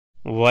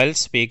While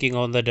speaking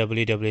on the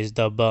WWE's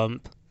The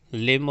Bump,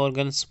 Liv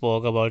Morgan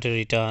spoke about a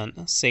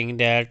return, saying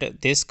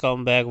that this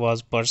comeback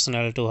was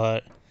personal to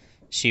her.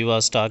 She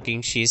was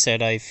talking, she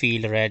said, I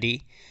feel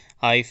ready.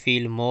 I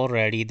feel more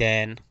ready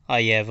than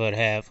I ever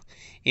have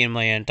in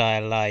my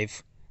entire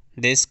life.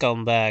 This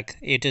comeback,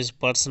 it is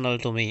personal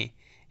to me.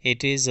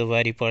 It is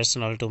very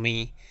personal to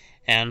me.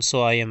 And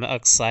so I am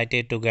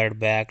excited to get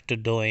back to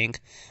doing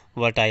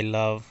what I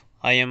love.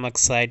 I am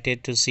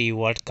excited to see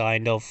what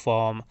kind of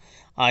form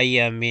I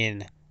am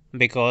in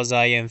because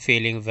I am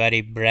feeling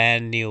very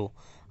brand new.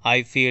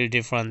 I feel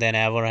different than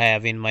ever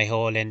have in my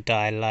whole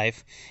entire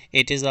life.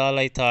 It is all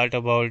I thought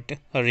about.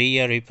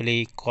 Rhea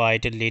Ripley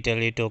quite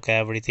literally took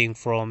everything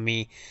from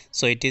me,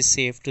 so it is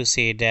safe to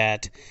say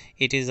that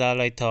it is all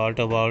I thought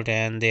about.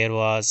 And there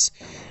was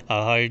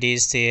a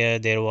hurdles there.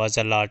 There was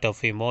a lot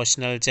of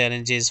emotional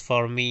challenges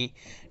for me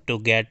to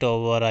get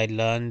over. I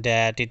learned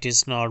that it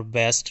is not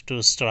best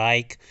to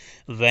strike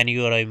when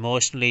you are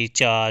emotionally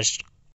charged